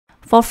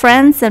For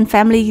friends and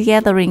family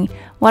gathering,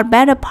 what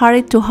better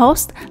party to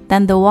host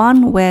than the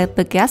one where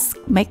the guests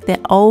make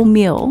their own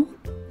meal?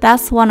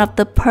 That's one of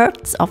the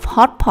perks of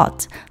hot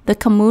pot, the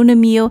communal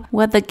meal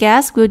where the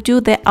guests will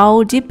do their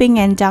own dipping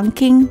and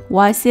dunking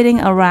while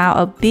sitting around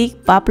a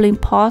big bubbling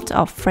pot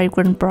of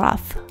fragrant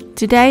broth.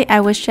 Today,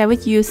 I will share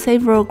with you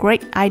several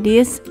great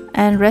ideas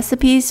and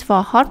recipes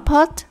for hot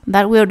pot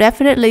that will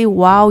definitely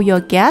wow your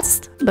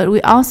guests, but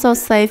will also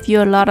save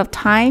you a lot of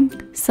time.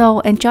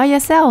 So enjoy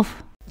yourself!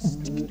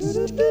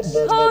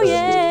 Oh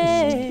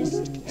yeah!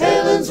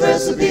 Helen's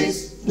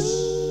recipes.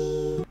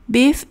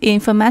 Beef in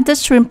fermented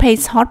shrimp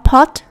paste hot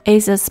pot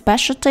is a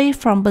specialty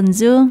from Bình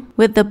Dương,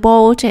 with the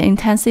bold and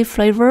intensive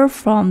flavor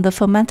from the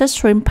fermented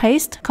shrimp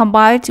paste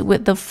combined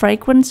with the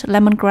fragrant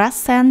lemongrass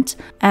scent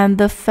and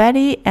the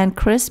fatty and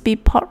crispy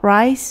pot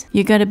rice.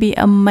 You're gonna be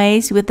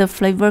amazed with the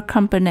flavor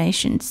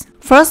combinations.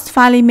 First,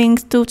 finely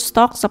mince 2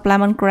 stalks of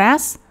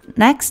lemongrass.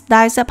 Next,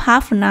 dice up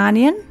half an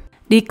onion.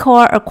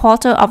 Decore a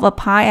quarter of a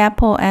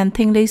pineapple and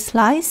thinly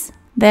slice.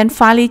 Then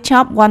finely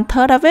chop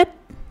 1/3 of it.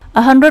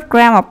 100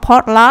 grams of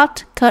pork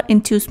lard cut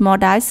into small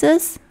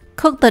dices.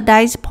 Cook the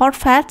diced pork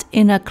fat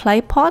in a clay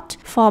pot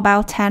for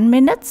about 10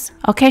 minutes,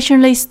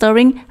 occasionally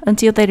stirring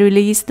until they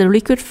release the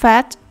liquid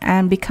fat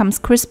and becomes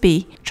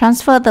crispy.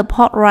 Transfer the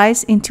pork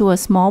rice into a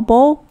small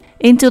bowl.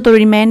 Into the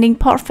remaining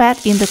pork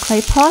fat in the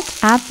clay pot,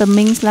 add the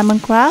minced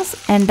lemongrass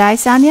and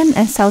diced onion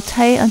and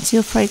saute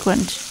until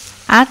fragrant.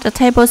 Add a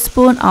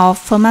tablespoon of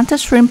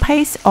fermented shrimp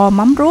paste or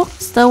mắm ruốc.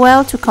 Stir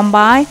well to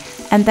combine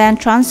and then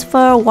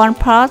transfer 1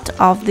 part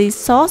of this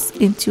sauce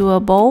into a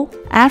bowl.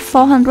 Add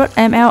 400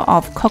 ml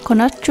of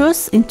coconut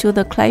juice into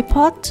the clay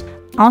pot.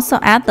 Also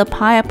add the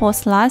pineapple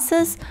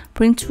slices,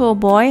 bring to a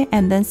boil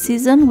and then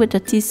season with a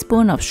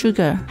teaspoon of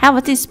sugar. Half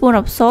a teaspoon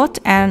of salt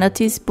and a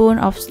teaspoon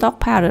of stock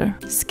powder.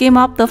 Skim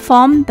up the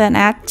foam, then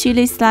add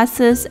chili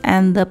slices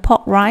and the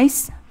pork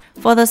rice.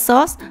 For the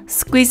sauce,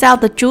 squeeze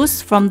out the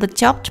juice from the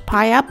chopped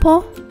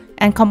pineapple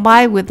and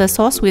combine with the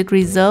sauce we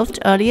reserved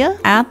earlier.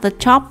 Add the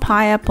chopped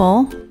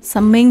pineapple,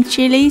 some minced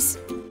chilies.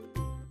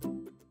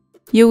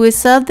 You will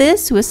serve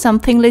this with some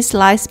thinly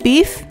sliced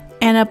beef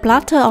and a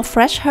platter of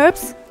fresh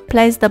herbs.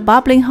 Place the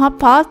bubbling hot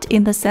pot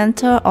in the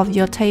center of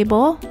your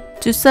table.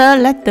 To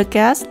serve, let the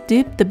guests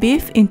dip the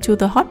beef into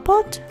the hot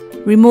pot.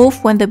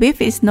 Remove when the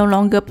beef is no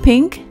longer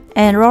pink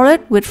and roll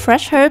it with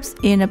fresh herbs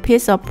in a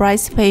piece of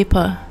rice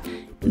paper.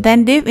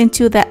 Then dip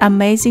into that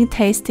amazing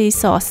tasty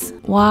sauce.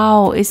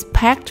 Wow, it's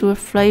packed with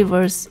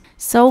flavors,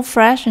 so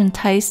fresh and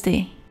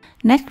tasty.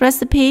 Next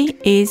recipe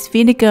is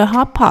vinegar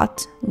hot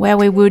pot, where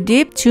we will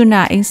dip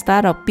tuna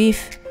instead of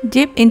beef.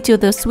 Dip into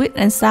the sweet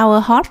and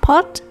sour hot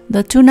pot.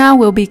 The tuna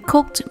will be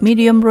cooked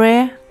medium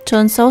rare,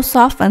 turn so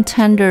soft and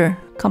tender.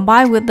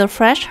 Combine with the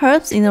fresh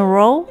herbs in a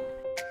roll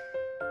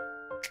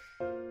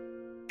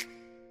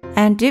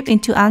and dip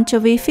into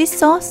anchovy fish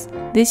sauce.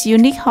 This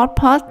unique hot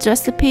pot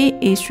recipe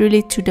is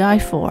really to die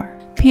for.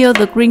 Peel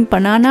the green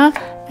banana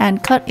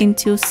and cut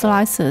into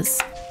slices.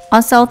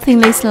 Also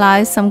thinly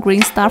slice some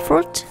green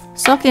starfruit.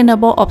 Soak in a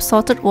bowl of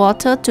salted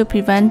water to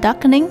prevent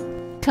darkening.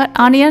 Cut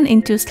onion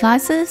into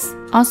slices.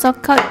 Also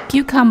cut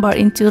cucumber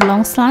into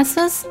long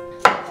slices.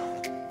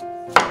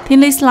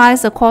 Thinly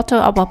slice a quarter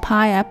of a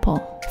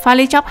pineapple.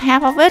 Finely chop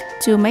half of it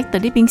to make the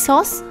dipping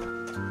sauce.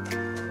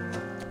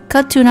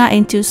 Cut tuna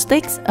into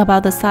sticks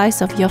about the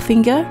size of your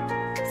finger.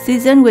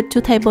 Season with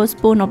 2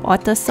 tablespoons of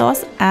oyster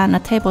sauce and a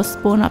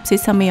tablespoon of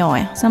sesame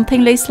oil. Some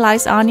thinly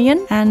sliced onion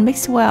and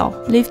mix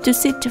well. Leave to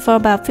sit for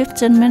about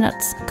 15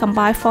 minutes.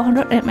 Combine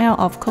 400 ml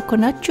of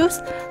coconut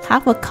juice,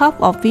 half a cup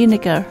of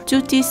vinegar,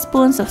 2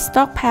 teaspoons of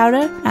stock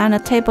powder, and a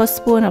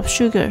tablespoon of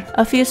sugar.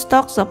 A few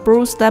stalks of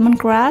bruised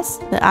lemongrass,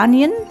 the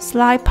onion,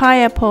 sliced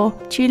pineapple,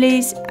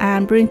 chilies,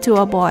 and bring to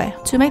a boil.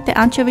 To make the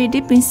anchovy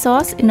dipping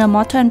sauce in a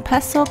mortar and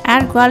pestle,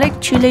 add garlic,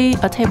 chili,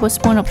 a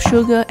tablespoon of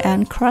sugar,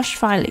 and crush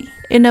finely.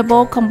 In a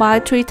bowl, combine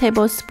 3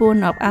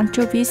 tablespoons of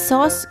anchovy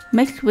sauce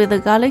mixed with the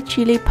garlic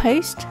chili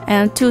paste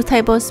and 2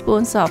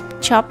 tablespoons of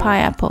chopped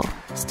pineapple.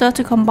 Stir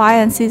to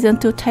combine and season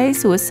to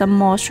taste with some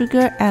more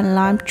sugar and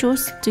lime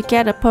juice to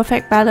get a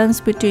perfect balance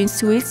between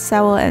sweet,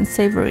 sour, and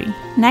savory.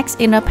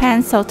 Next, in a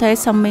pan, saute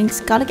some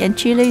minced garlic and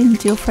chili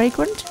until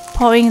fragrant.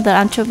 Pour in the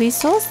anchovy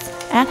sauce.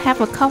 Add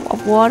half a cup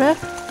of water,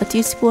 a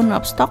teaspoon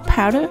of stock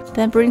powder,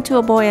 then bring to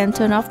a boil and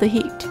turn off the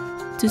heat.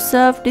 To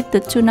serve, dip the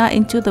tuna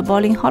into the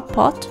boiling hot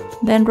pot.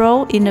 Then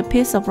roll in a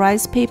piece of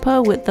rice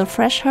paper with the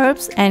fresh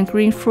herbs and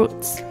green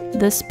fruits.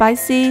 The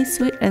spicy,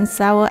 sweet and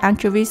sour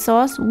anchovy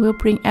sauce will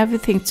bring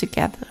everything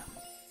together.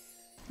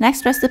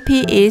 Next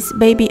recipe is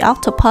baby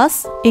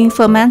octopus in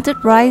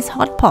fermented rice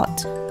hot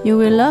pot. You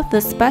will love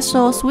the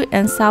special sweet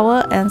and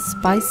sour and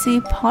spicy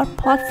hot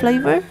pot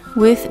flavor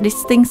with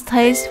distinct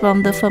taste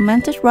from the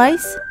fermented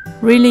rice.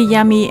 Really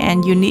yummy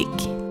and unique.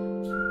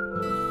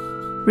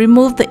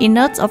 Remove the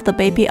innards of the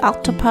baby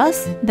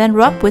octopus, then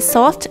rub with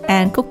salt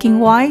and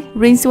cooking oil.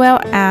 Rinse well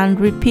and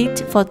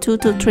repeat for 2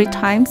 to 3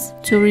 times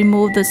to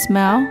remove the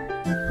smell.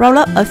 Roll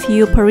up a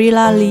few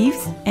perilla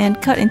leaves and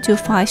cut into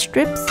 5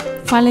 strips.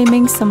 Finally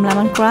mince some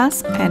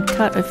lemongrass and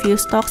cut a few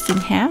stalks in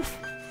half.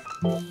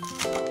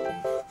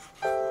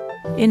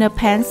 In a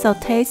pan,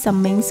 saute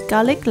some minced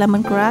garlic,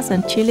 lemongrass,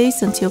 and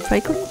chilies until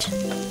fragrant.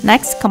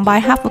 Next,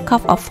 combine half a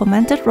cup of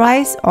fermented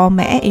rice, or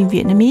mẻ in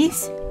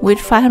Vietnamese, with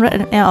 500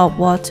 ml of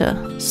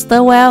water.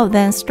 Stir well,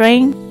 then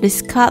strain.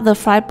 Discard the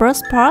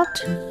fibrous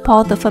part.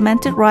 Pour the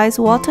fermented rice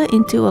water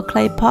into a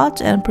clay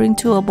pot and bring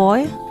to a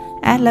boil.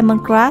 Add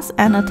lemongrass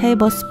and a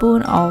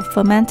tablespoon of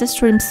fermented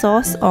shrimp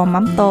sauce or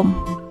mắm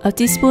tôm, a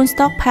teaspoon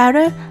stock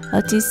powder,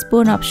 a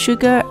teaspoon of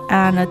sugar,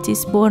 and a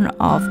teaspoon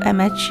of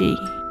MSG.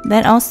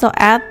 Then also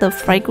add the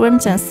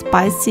fragrant and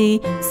spicy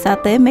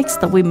satay mix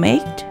that we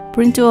made.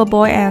 Bring to a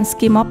boil and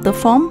skim off the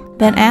foam.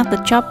 Then add the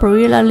chopped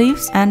perilla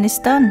leaves and it's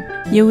done.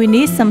 You will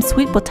need some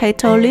sweet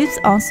potato leaves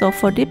also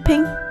for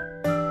dipping.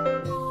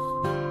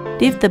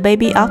 Dip the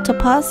baby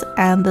octopus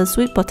and the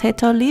sweet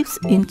potato leaves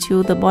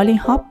into the boiling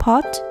hot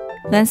pot.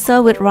 Then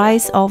serve with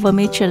rice or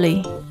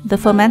vermicelli. The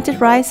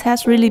fermented rice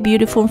has really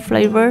beautiful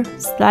flavor,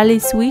 slightly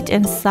sweet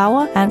and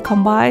sour, and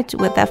combined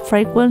with that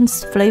fragrant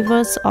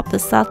flavors of the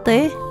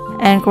satay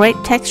and great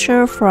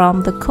texture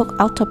from the cooked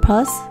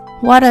octopus.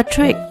 What a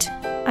treat!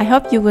 I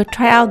hope you will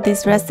try out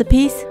these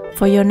recipes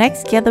for your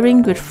next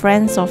gathering with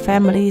friends or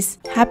families.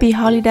 Happy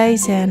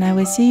holidays, and I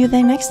will see you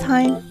then next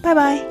time. Bye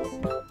bye!